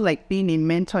 but also, like, being a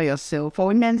mentor yourself. For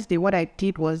Women's Day, what I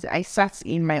did was I sat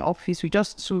in my office with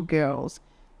just 2 girls,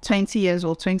 20 years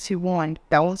old, 21,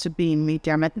 that want to be in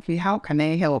media. I'm like, okay, how can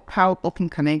I help? How often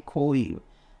can I call you?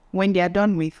 when they are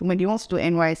done with, when they want to do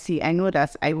NYC, I know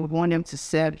that I would want them to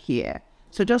serve here.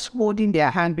 So just holding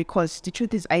their hand, because the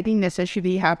truth is, I didn't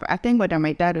necessarily have, I thank God that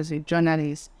my dad was a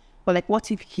journalist, but like,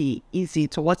 what if he is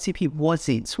it, or what if he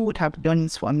wasn't? Who would have done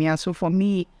this for me? And so for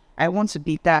me, I want to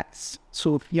be that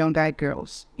to younger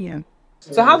girls. Yeah.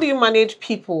 So how do you manage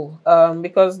people?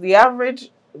 Because the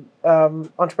average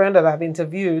entrepreneur that I've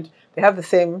interviewed, they have the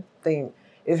same thing.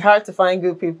 It's hard to find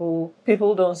good people.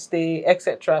 People don't stay,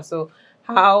 etc. So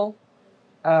how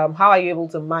are you able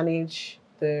to manage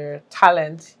the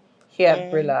talent here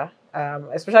at Brila?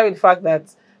 Especially with the fact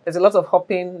that there's a lot of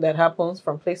hopping that happens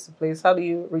from place to place. How do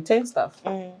you retain staff?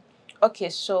 Okay,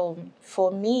 so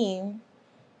for me,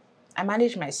 I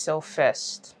manage myself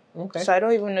first. Okay. So I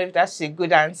don't even know if that's a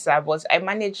good answer, but I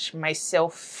manage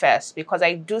myself first, because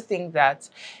I do think that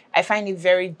I find it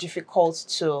very difficult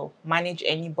to manage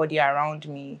anybody around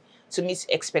me, to meet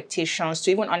expectations,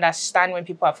 to even understand when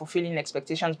people are fulfilling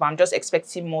expectations, but I'm just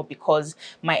expecting more because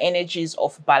my energy is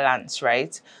off balance,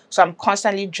 right? So I'm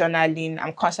constantly journaling,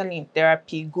 I'm constantly in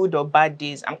therapy, good or bad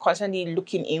days. I'm constantly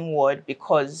looking inward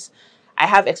because I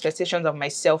have expectations of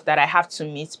myself that I have to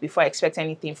meet before I expect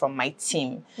anything from my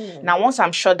team. Now, once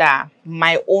I'm sure that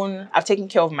I've taken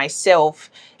care of myself,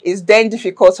 it's then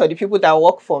difficult for the people that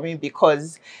work for me,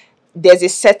 because there's a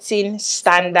certain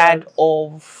standard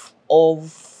of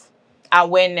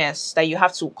awareness that you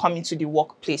have to come into the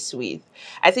workplace with.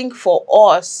 I think for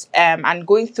us, and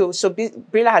going through, so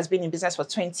Brila has been in business for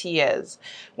 20 years.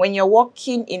 When you're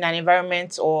working in an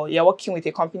environment, or you're working with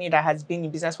a company that has been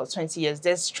in business for 20 years,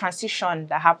 there's transition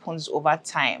that happens over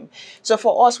time. So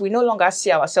for us, we no longer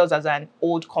see ourselves as an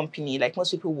old company, like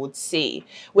most people would say.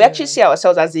 We actually see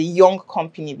ourselves as a young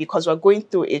company, because we're going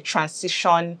through a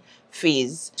transition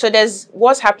phase. So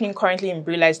what's happening currently in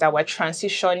Brila is that we're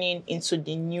transitioning into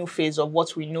the new phase of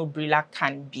what we know Brila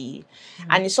can be.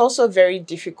 And it's also very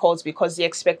difficult, because the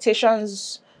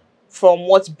expectations from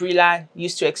what Brila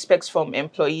used to expect from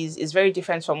employees is very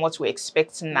different from what we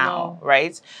expect now,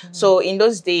 right? So in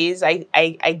those days,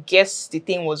 I guess the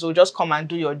thing was, oh, just come and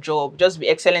do your job, just be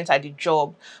excellent at the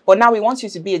job. But now we want you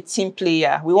to be a team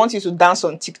player. We want you to dance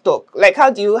on TikTok. Like, how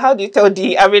do you tell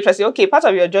the average person, okay, part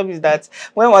of your job is that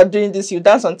when we're doing this, you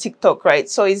dance on TikTok, right?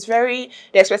 So the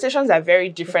expectations are very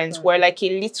different. We're like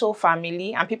a little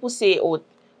family, and people say, oh,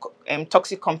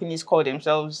 toxic companies call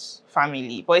themselves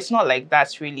family, but it's not like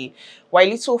that really. We're a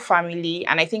little family,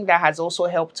 and I think that has also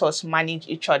helped us manage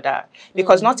each other,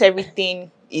 because not everything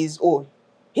is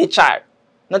HR,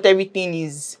 not everything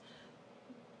is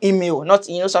email, not,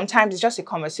 sometimes it's just a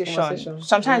conversation.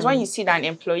 Sometimes when you see that an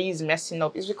employee is messing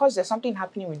up, it's because there's something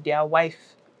happening with their wife.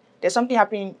 There's something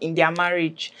happening in their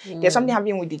marriage. There's something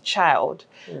happening with the child.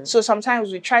 So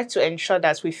sometimes we try to ensure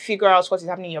that we figure out what is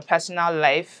happening in your personal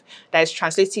life that is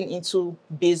translating into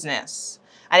business.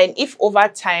 And then if over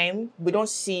time we don't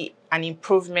see an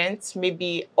improvement,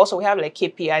 maybe also we have like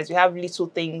KPIs, we have little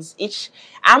things.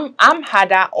 I'm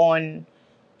harder on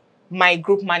my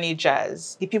group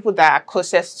managers, the people that are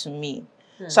closest to me.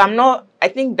 So I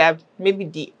think that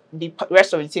maybe the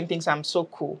rest of the team thinks I'm so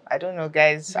cool. I don't know,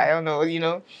 guys. I don't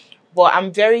know, But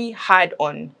I'm very hard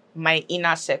on my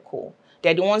inner circle.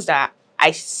 They're the ones that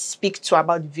I speak to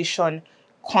about vision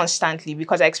constantly,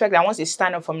 because I expect that once they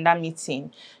stand up from that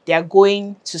meeting, they are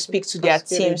going to speak to their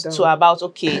teams about,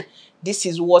 okay, this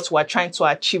is what we're trying to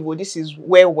achieve, or this is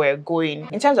where we're going.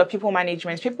 In terms of people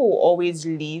management, people will always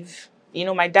leave.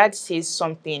 My dad says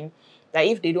something that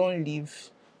if they don't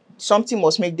leave, something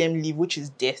must make them leave, which is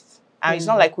death. And it's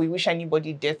not like we wish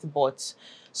anybody death, but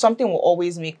something will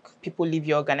always make people leave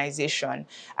your organization.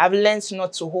 I've learned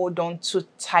not to hold on too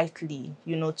tightly,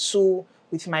 too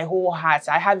with my whole heart.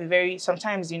 I have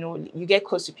sometimes, you get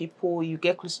close to people, you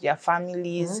get close to their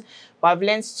families, but I've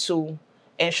learned to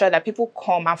ensure that people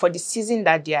come, and for the season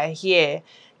that they are here,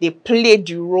 they play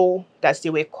the role that they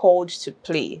were called to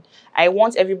play. I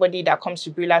want everybody that comes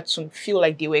to Brila to feel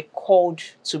like they were called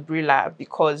to Brila,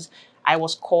 because I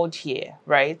was called here,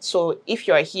 right? So if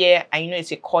you're here and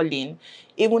it's a calling,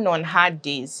 even on hard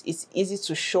days, it's easy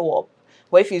to show up.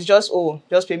 But if it's just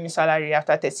pay me salary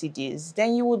after 30 days,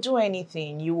 then you will do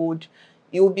anything.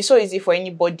 It would be so easy for any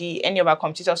of our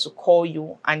competitors to call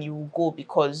you and you will go,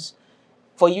 because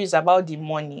for you it's about the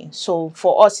money. So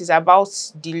for us, it's about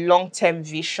the long-term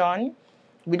vision.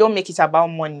 We don't make it about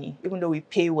money, even though we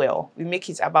pay well. We make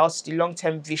it about the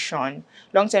long-term vision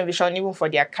even for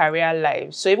their career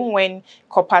lives. So even when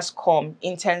corpers come,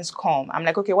 interns come, I'm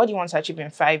like, okay, what do you want to achieve in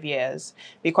 5 years?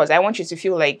 Because I want you to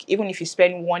feel like even if you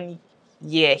spend 1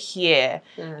 year here,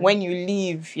 when you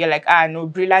leave, you're like, no,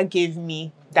 Brila gave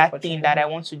me that thing that I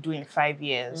want to do in 5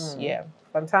 years. Yeah.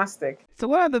 Fantastic. So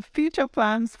what are the future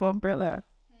plans for Brila?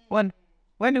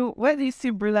 Where do you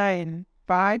see Brila in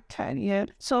 5, 10 years?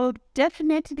 So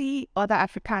definitely other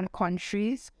African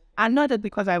countries, and not that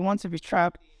because I want to be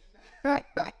trapped,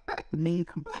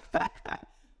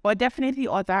 but definitely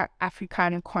other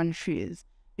African countries,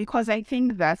 because I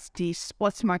think that the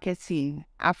sports market in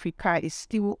Africa is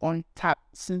still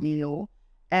untapped,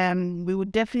 we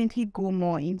would definitely go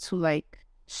more into like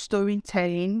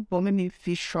storytelling, but maybe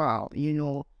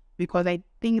visual, because I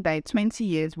think that in 20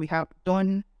 years we have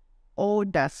done all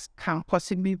that can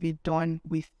possibly be done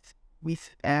with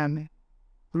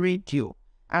radio.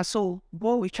 And so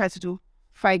what we tried to do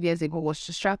 5 years ago was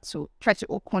to try to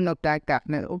open up that gap.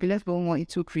 Now, okay, let's go more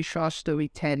into visual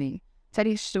storytelling,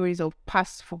 telling stories of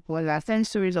past footballers, telling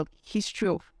stories of history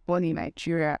of football in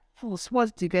Nigeria,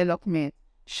 sports development,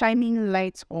 shining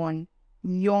light on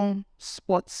young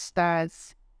sports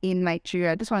stars in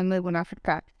Nigeria. This one, not even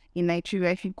Africa. In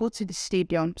Nigeria, if you go to the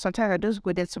stadium, sometimes I just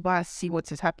go there to go and see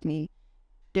what is happening.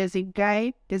 There's a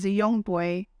young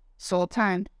boy,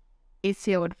 Sultan,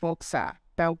 8-year-old boxer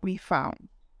that we found.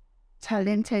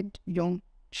 Talented young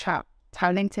chap,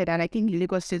 talented, and I think the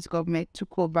Lagos State government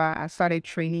took over and started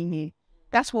training him.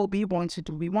 That's what we want to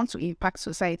do. We want to impact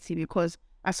society, because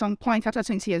at some point after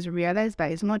 20 years, we realized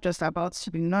that it's not just about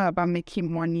not about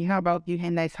making money, not about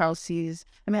building nice houses.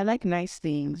 I mean, I like nice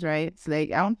things, right? It's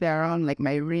like I don't play around like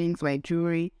my rings, my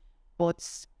jewelry,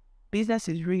 but business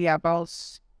is really about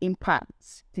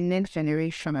impact, the next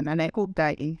generation. And I hope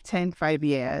that in 5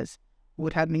 years, we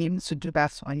would have been able to do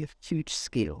that on a huge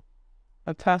scale.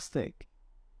 Fantastic.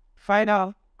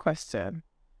 Final question.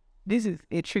 This is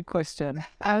a trick question.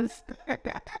 I'll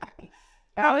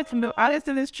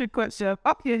answer this trick question.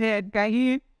 Up your head, can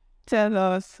you tell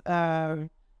us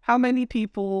how many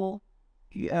people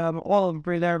all of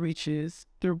Brila reaches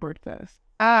through Broadcast?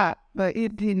 But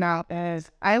it did not.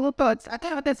 As I will thought, I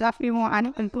thought that's everyone. I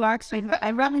don't black, so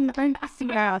I run to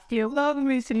see out. You love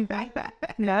me sitting back.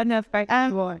 No, no, back.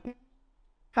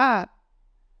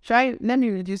 Let me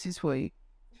reduce this for you.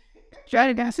 Try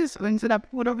to dance this one so that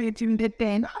put over to the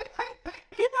then.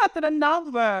 You're not the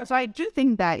number. So I do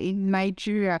think that in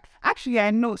Nigeria, actually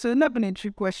I know, so it's not been a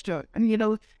trick question.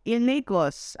 And in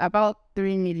Lagos, about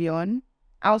 3 million,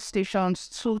 outstations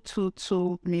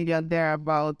 2 million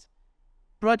thereabout,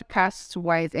 broadcast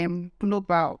wise and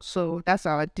global. So that's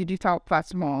our digital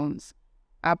platforms,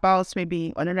 about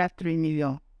maybe another 3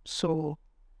 million. So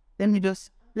let me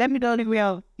know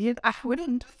well. We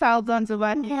didn't do thousands of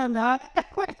one here now.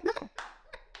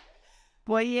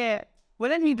 But yeah, well,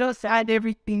 let me just add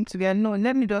everything together. No,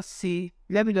 let me just be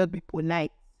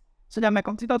polite, so that my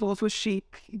computer will also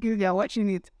shake if you are watching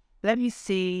it. Let me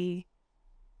say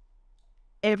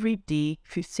every day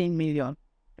 15 million,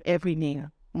 every day.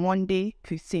 Monday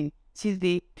 15,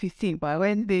 Tuesday 15, by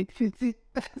Wednesday 15.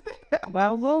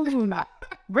 Well,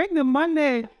 bring the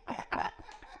money.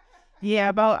 Yeah,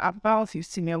 about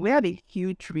 15 million. We had a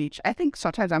huge reach. I think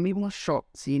sometimes I'm even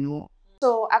shocked,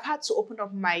 So I've had to open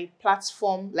up my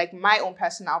platform, like my own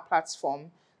personal platform,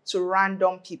 to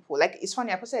random people. Like, it's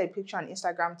funny, I posted a picture on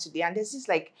Instagram today, and there's this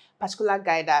like particular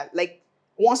guy that like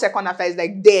 1 second after is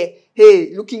like there,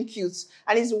 hey, looking cute.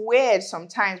 And it's weird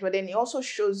sometimes, but then it also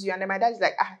shows you, and then my dad is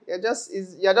like, you're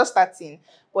just starting.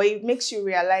 But it makes you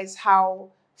realize how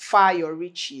far your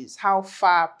reach is, how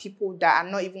far people that are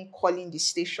not even calling the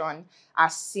station are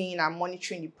seeing and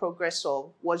monitoring the progress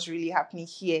of what's really happening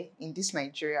here in this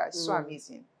Nigeria. It's so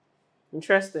amazing.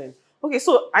 Interesting. Okay,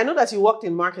 so I know that you worked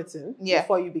in marketing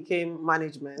before you became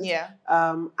management. Yeah.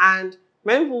 And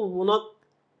many people will not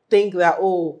think that,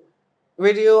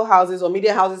 radio houses or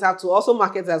media houses have to also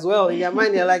market as well. In their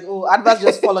mind, they're like, adverts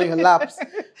just fall on your laps.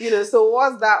 So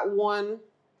what's that one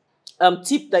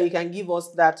tip that you can give us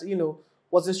that,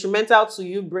 was instrumental to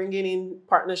you bringing in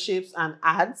partnerships and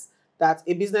ads that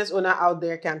a business owner out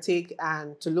there can take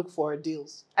and to look for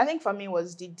deals? I think for me it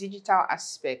was the digital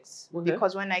aspects,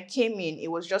 because when I came in, it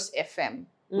was just FM.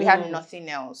 We had nothing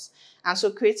else. And so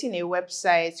creating a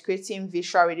website, creating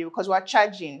visual radio, because we're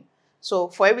charging. So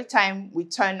for every time we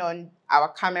turn on our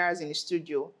cameras in the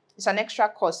studio, it's an extra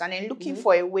cost. And then looking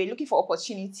for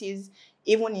opportunities,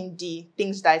 even in the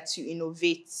things that you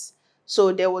innovate.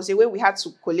 So there was a way we had to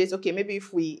collate, okay, maybe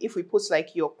if we put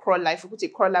like your crawler, if we put a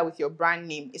crawler with your brand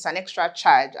name, it's an extra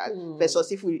charge.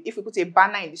 Versus if we put a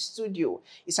banner in the studio,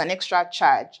 it's an extra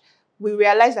charge. We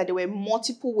realized that there were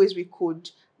multiple ways we could.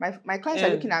 My clients are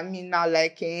looking at me now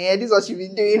like, this is what you've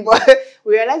been doing. But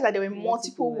we realized that there were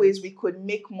multiple ways we could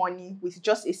make money with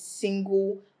just a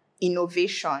single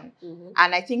innovation.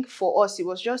 And I think for us, it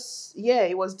was just,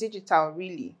 it was digital,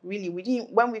 really.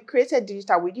 When we created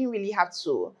digital, we didn't really have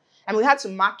to. And we had to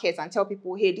market and tell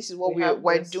people, hey, this is what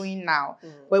we're doing now.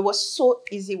 But it was so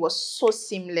easy, it was so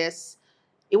seamless.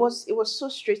 It was so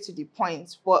straight to the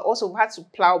point. But also we had to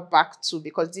plow back too,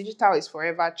 because digital is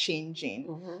forever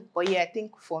changing. But yeah, I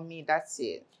think for me, that's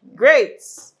it. Great.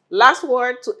 Last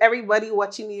word to everybody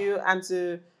watching you and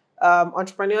to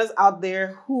entrepreneurs out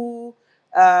there who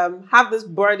have this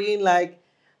burden like,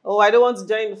 oh, I don't want to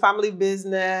join the family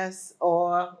business,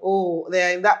 or, oh,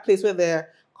 they're in that place where they're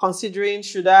considering,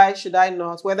 should I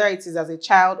not, whether it is as a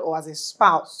child or as a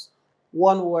spouse.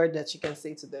 One word that you can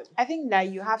say to them. I think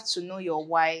that you have to know your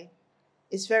why.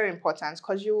 It's very important,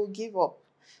 because you will give up.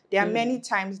 There are many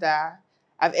times that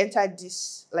I've entered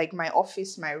this, like my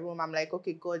office, my room. I'm like,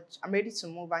 okay, God, I'm ready to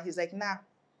move. And he's like, nah,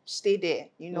 stay there,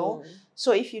 you know?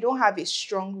 So if you don't have a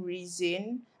strong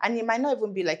reason, and it might not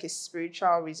even be like a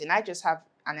spiritual reason, I just have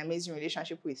an amazing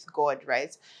relationship with God,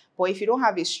 right? But if you don't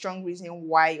have a strong reason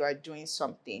why you are doing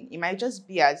something, it might just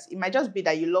be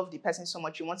that you love the person so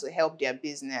much, you want to help their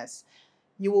business.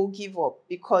 You will give up,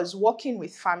 because working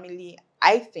with family,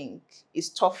 I think,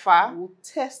 is tougher. You will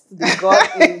test the God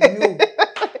in you.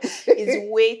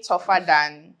 It's way tougher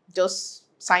than just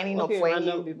signing up for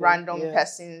any random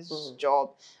person's job.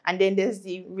 And then there's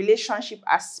the relationship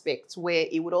aspect where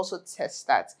it would also test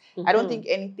that. I don't think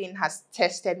anything has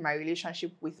tested my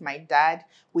relationship with my dad,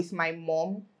 with my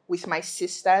mom, with my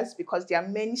sisters, because there are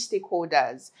many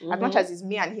stakeholders. As much as it's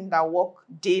me and him that work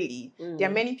daily, there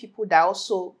are many people that are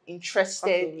also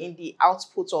interested in the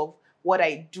output of what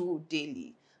I do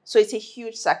daily. So it's a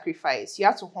huge sacrifice. You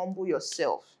have to humble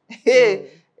yourself. You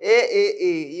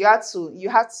have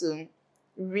to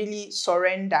really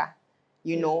surrender,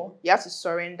 you know. You have to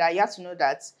surrender. You have to know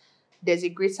that there's a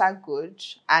greater good.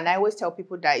 And I always tell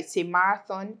people that it's a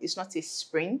marathon, it's not a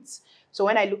sprint. So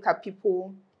when I look at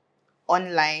people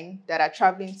online that are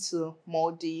traveling to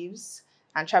Maldives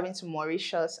and traveling to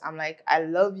Mauritius, I'm like, I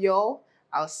love y'all.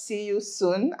 I'll see you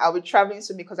soon. I'll be traveling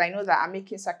soon, because I know that I'm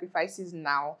making sacrifices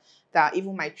now that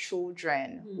even my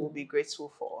children will be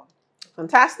grateful for.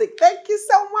 Fantastic. Thank you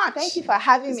so much. Thank you for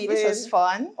having me. This was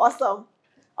fun. Awesome.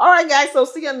 All right, guys. So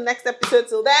see you in the next episode.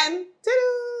 Till then,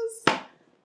 toodoo.